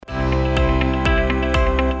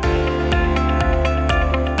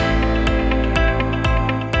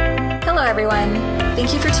everyone.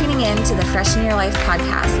 Thank you for tuning in to the Fresh in Your Life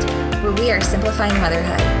podcast, where we are simplifying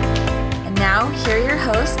motherhood. And now, here are your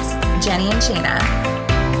hosts, Jenny and Shayna.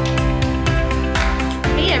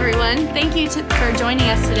 Hey everyone, thank you for joining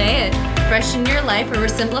us today at Fresh in Your Life, where we're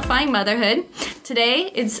simplifying motherhood. Today,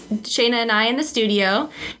 it's Shayna and I in the studio,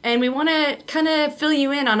 and we want to kind of fill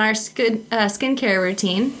you in on our skincare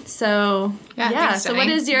routine. So, thanks, so Jenny. what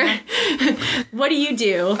is your, what do you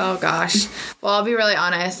do? Oh gosh. Well, I'll be really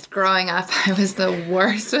honest. Growing up, I was the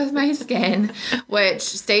worst with my skin, which,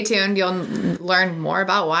 stay tuned, you'll learn more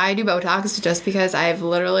about why I do Botox, just because I've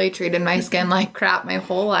literally treated my skin like crap my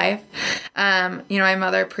whole life. My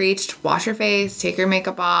mother preached, wash your face, take your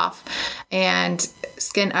makeup off, and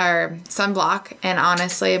sunblock. And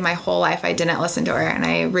honestly, my whole life I didn't listen to her, and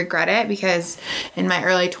I regret it because in my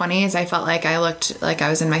early 20s, I felt like I looked like I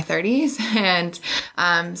was in my 30s. And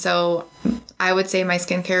so I would say my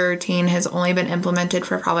skincare routine has only been implemented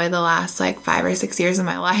for probably the last 5 or 6 years of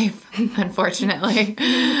my life, unfortunately.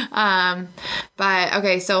 But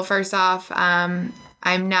okay, so first off,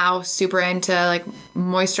 I'm now super into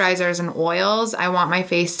moisturizers and oils. I want my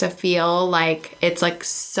face to feel like it's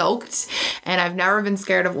soaked, and I've never been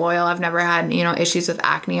scared of oil. I've never had, issues with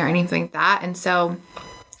acne or anything like that. And so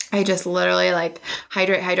I just literally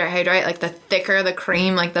hydrate. The thicker the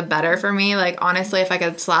cream, the better for me. Honestly, if I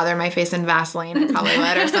could slather my face in Vaseline, I probably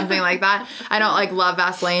would, or something like that. I don't love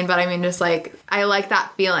Vaseline, but I mean, just I like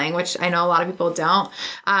that feeling, which I know a lot of people don't.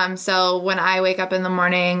 So when I wake up in the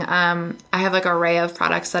morning, I have an array of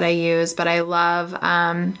products that I use, but I love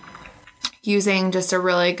using just a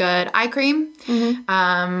really good eye cream.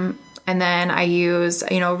 Mm-hmm. And then I use,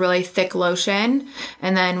 really thick lotion.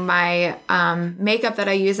 And then my makeup that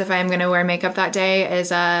I use if I'm going to wear makeup that day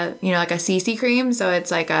is a CC cream. So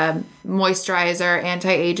it's a moisturizer,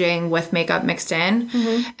 anti-aging with makeup mixed in.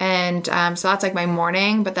 Mm-hmm. And so that's my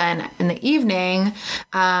morning. But then in the evening, you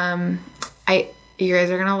guys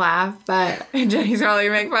are going to laugh, but Jenny's probably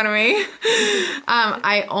going to make fun of me.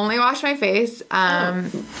 I only wash my face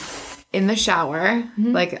in the shower.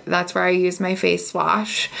 Mm-hmm. That's where I use my face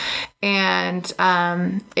wash. And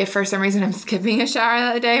if for some reason I'm skipping a shower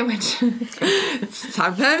that day, which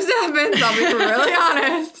sometimes happens, I'll be really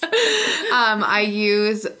honest, I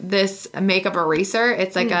use this makeup eraser.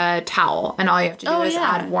 It's a towel, and all you have to do is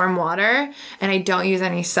add warm water, and I don't use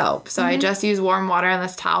any soap. So I just use warm water in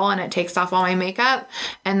this towel, and it takes off all my makeup.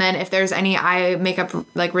 And then if there's any eye makeup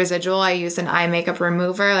residual, I use an eye makeup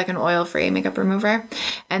remover, an oil-free makeup remover.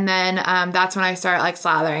 And then that's when I start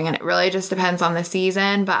slathering, and it really just depends on the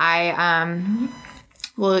season, but I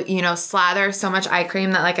will, slather so much eye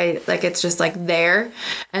cream that it's just there.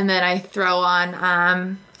 And then I throw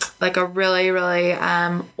on a really, really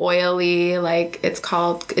oily, it's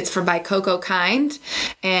by Coco Kind.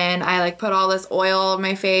 And I put all this oil on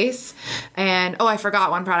my face. And I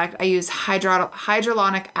forgot one product. I use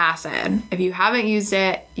hyaluronic acid. If you haven't used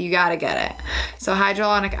it, you gotta get it. So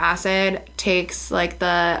hyaluronic acid takes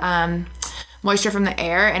the moisture from the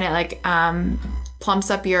air, and it plumps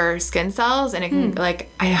up your skin cells, and it can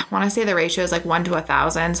I want to say the ratio is 1 to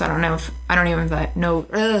 1,000. So I don't know if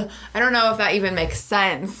that even makes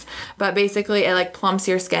sense, but basically it plumps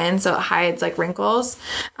your skin so it hides wrinkles.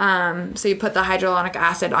 So you put the hyaluronic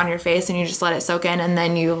acid on your face, and you just let it soak in, and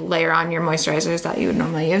then you layer on your moisturizers that you would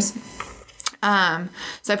normally use. So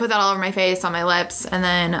I put that all over my face, on my lips, and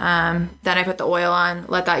then I put the oil on,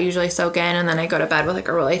 let that usually soak in, and then I go to bed with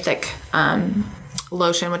a really thick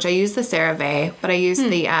lotion, which I use the CeraVe, but I use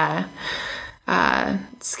the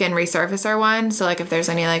skin resurfacer one. So if there's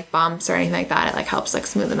any bumps or anything like that, it helps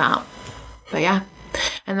smooth them out. But yeah.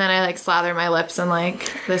 And then I slather my lips in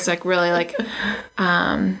this really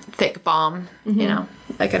thick balm, an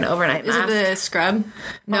overnight mask. Is it the scrub?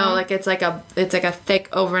 No, it's a thick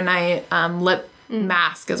overnight lip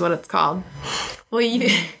mask is what it's called. Well,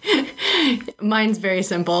 mine's very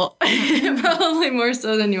simple, probably more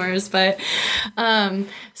so than yours, but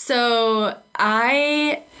so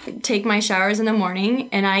I take my showers in the morning,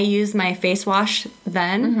 and I use my face wash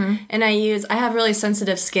then, and I have really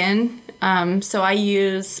sensitive skin. So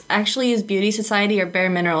I actually use Beauty Society or Bare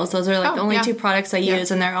Minerals. Those are the only two products I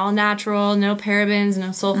use, and they're all natural, no parabens, no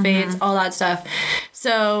sulfates, all that stuff.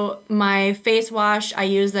 So my face wash, I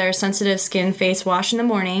use their sensitive skin face wash in the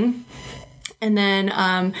morning. And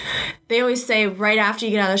then they always say right after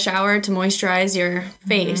you get out of the shower to moisturize your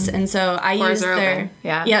face. And so I use their...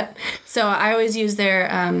 Yep. So I always use their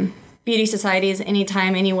Beauty Society's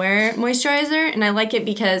Anytime, Anywhere moisturizer. And I like it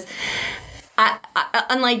because... I,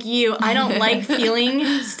 unlike you, I don't like feeling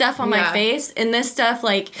stuff on my face. And this stuff,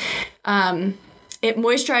 it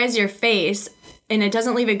moisturizes your face and it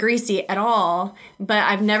doesn't leave it greasy at all, but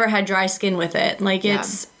I've never had dry skin with it. Like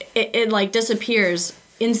it like disappears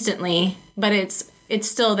instantly, but it's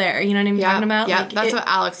still there. You know what I'm talking about? Yeah, like, that's what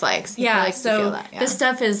Alex likes. He likes to feel that. Yeah. This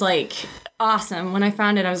stuff is like awesome. When I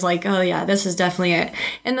found it, I was like, oh yeah, this is definitely it.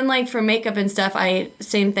 And then like for makeup and stuff,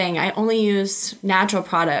 same thing. I only use natural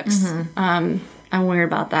products. I'm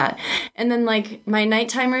weird about that. And then like my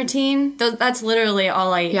nighttime routine, that's literally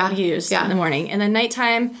all I use in the morning. And then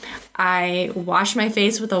nighttime, I wash my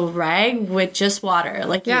face with a rag with just water.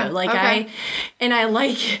 Like, I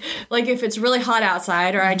like if it's really hot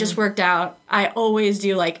outside or I just worked out, I always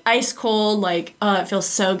do like ice cold, like, oh, it feels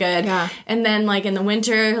so good. Yeah. And then like in the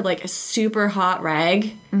winter, like a super hot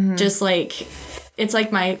rag, just like, it's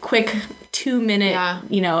like my quick 2-minute,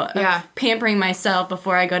 pampering myself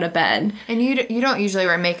before I go to bed. And you don't usually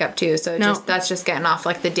wear makeup too, so that's just getting off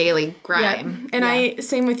like the daily grime. Yeah. And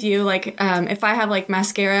same with you, like if I have like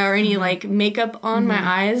mascara or any like makeup on my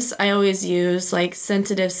eyes, I always use like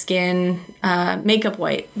sensitive skin makeup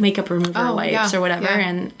remover wipes or whatever,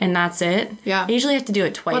 and that's it. Yeah. I usually have to do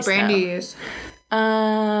it twice. What brand do you use?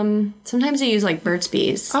 Sometimes I use like Burt's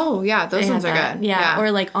Bees. Oh yeah, those ones are good. Yeah.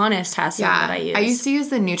 Or like Honest has some that I use. I used to use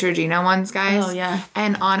the Neutrogena ones, guys. Oh yeah.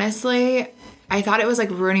 And honestly, I thought it was like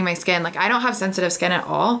ruining my skin. Like I don't have sensitive skin at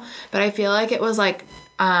all, but I feel like it was like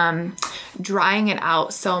drying it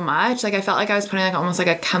out so much. Like I felt like I was putting like almost like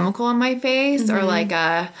a chemical on my face or like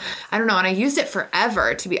I don't know. And I used it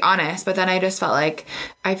forever, to be honest. But then I just felt like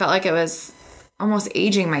it was almost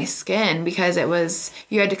aging my skin because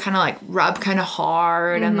you had to kind of like rub kind of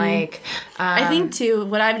hard and like I think too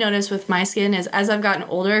what I've noticed with my skin is as I've gotten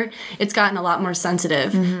older, it's gotten a lot more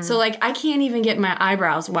sensitive. So like I can't even get my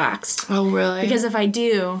eyebrows waxed. Oh really? Because if I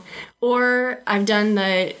do, or I've done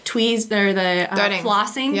the tweeze or the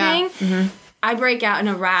flossing thing, I break out in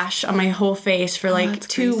a rash on my whole face for like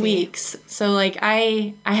 2 weeks. So like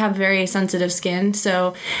I have very sensitive skin,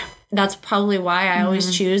 so that's probably why I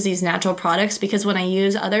always choose these natural products, because when I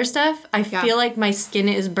use other stuff, I feel like my skin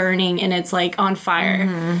is burning and it's like on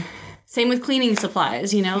fire. Same with cleaning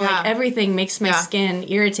supplies, like everything makes my skin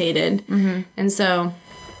irritated. And so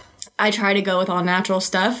I try to go with all natural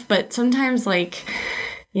stuff, but sometimes like,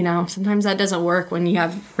 sometimes that doesn't work when you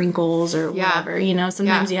have wrinkles or whatever,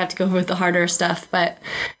 sometimes you have to go with the harder stuff. But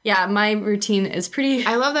yeah, my routine is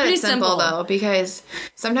I love that it's simple though, because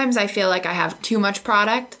sometimes I feel like I have too much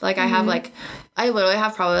product. Like I have I literally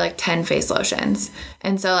have probably like 10 face lotions.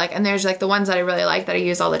 And so like, and there's like the ones that I really like that I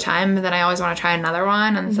use all the time, but then I always want to try another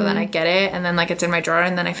one. And so then I get it and then like it's in my drawer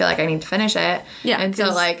and then I feel like I need to finish it. Yeah. And so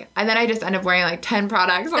like, and then I just end up wearing like 10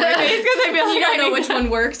 products on my face because I feel like you don't know which one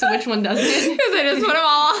works and which one doesn't. Because I just put them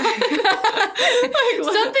all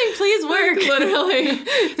on. Something please work. Literally.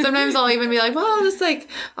 Sometimes I'll even be like, well,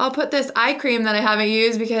 I'll put this eye cream that I haven't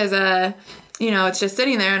used because, it's just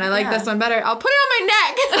sitting there and I like this one better. I'll put it on my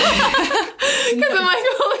neck. Because I'm like,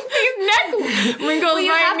 oh, these neck wrinkles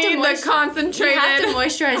might need the concentrated. You have to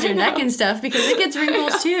moisturize your neck and stuff because it gets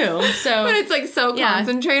wrinkles too. So, but it's like so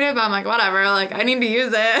concentrated, but I'm like, whatever. Like, I need to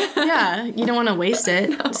use it. Yeah, you don't want to waste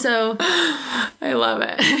it. No. So, I love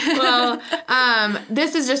it. Well,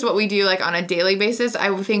 this is just what we do like on a daily basis.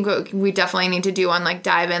 I think what we definitely need to do on like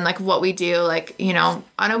dive in, like what we do, like,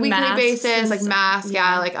 on a weekly basis, like masks,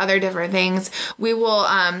 like other different things. We will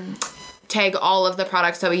tag all of the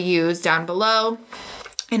products that we use down below.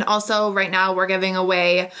 And also right now we're giving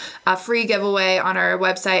away a free giveaway on our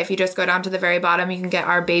website. If you just go down to the very bottom, you can get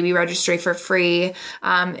our baby registry for free.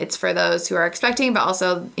 It's for those who are expecting, but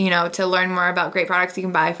also, to learn more about great products you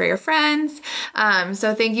can buy for your friends.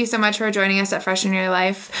 So thank you so much for joining us at Fresh in Your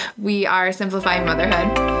Life. We are Simplifying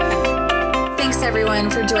Motherhood. Thanks everyone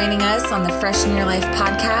for joining us on the Fresh in Your Life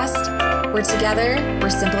podcast. We're together, we're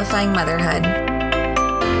simplifying motherhood.